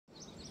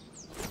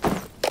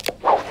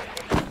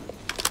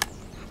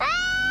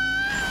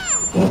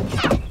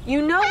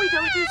You know we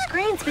don't do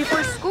screens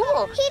before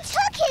school. He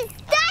took his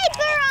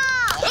diaper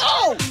off!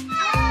 Oh!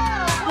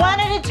 One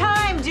at a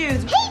time,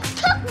 dudes. He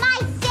took my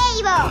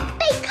saber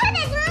because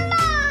it's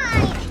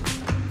mine!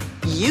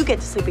 You get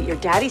to sleep at your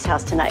daddy's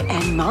house tonight,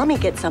 and Mommy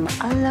gets some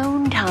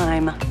alone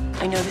time.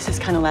 I know this is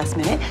kind of last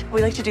minute.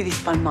 We like to do these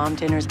fun mom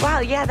dinners.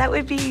 Wow, yeah, that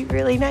would be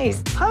really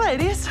nice. Hi,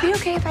 ladies. Be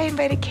okay if I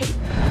invited Kate?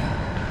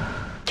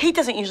 Kate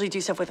doesn't usually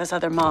do stuff with us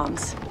other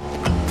moms.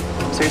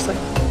 Seriously?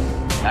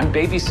 I'm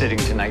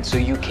babysitting tonight, so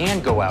you can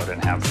go out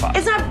and have fun.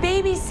 It's not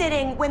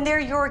babysitting when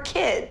they're your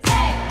kids.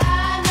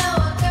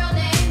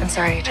 I'm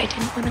sorry, I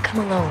didn't want to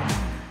come alone.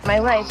 My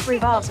life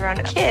revolves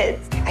around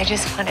kids. I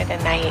just wanted a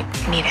night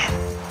needed.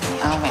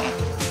 Oh, man.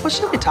 What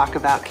should we talk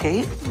about,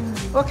 Kate?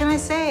 What can I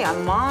say?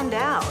 I'm mommed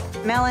out.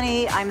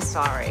 Melanie, I'm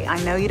sorry. I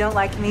know you don't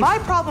like me. My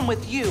problem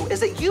with you is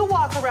that you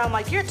walk around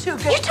like you're too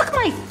good. You took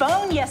my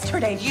phone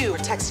yesterday. You were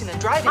texting and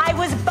driving. I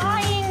was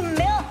buying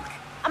milk.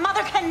 A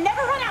mother can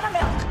never run out of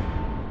milk.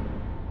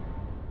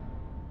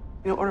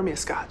 You know, order me a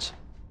scotch.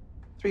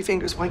 3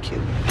 fingers, white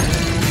cube.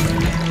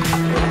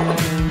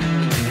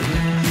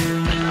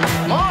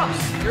 Moms,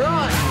 you're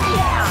on.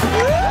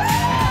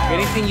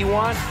 Anything you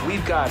want,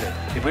 we've got it.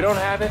 If we don't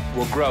have it,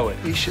 we'll grow it.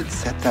 We should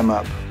set them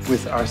up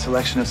with our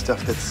selection of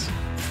stuff that's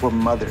for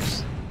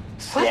mothers.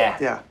 Yeah.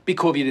 Yeah. Be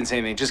cool if you didn't say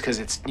anything, just because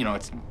it's, you know,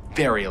 it's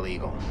very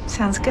illegal.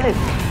 Sounds good.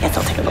 Yes,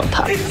 I'll take a little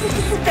puff.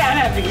 Bad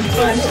having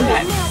fun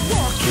tonight.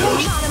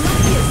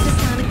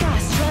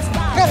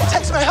 I gotta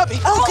text my hubby.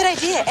 Oh, good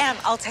idea.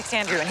 I'll text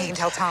Andrew and he can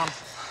tell Tom.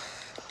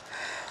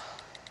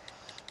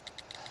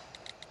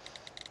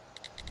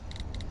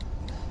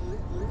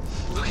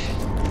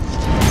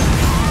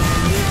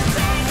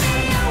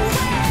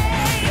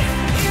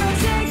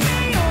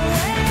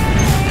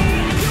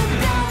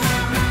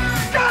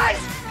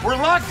 We're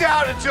locked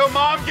out until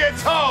Mom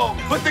gets home.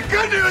 But the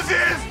good news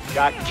is,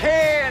 got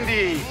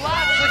candy.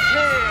 Lots of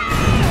candy.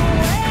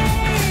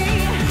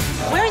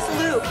 Where's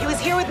Luke? He was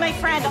here with my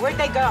friend. Where'd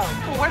they go?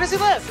 Where does he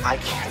live? I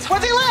can't. Where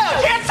does he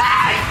live? Can't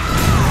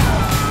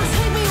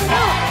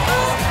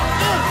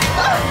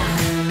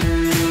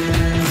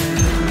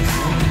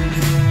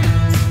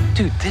say!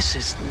 Dude, this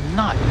is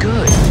not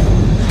good.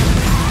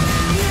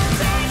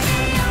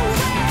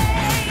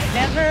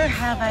 Never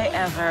have I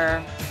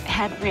ever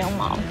had real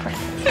mom friends.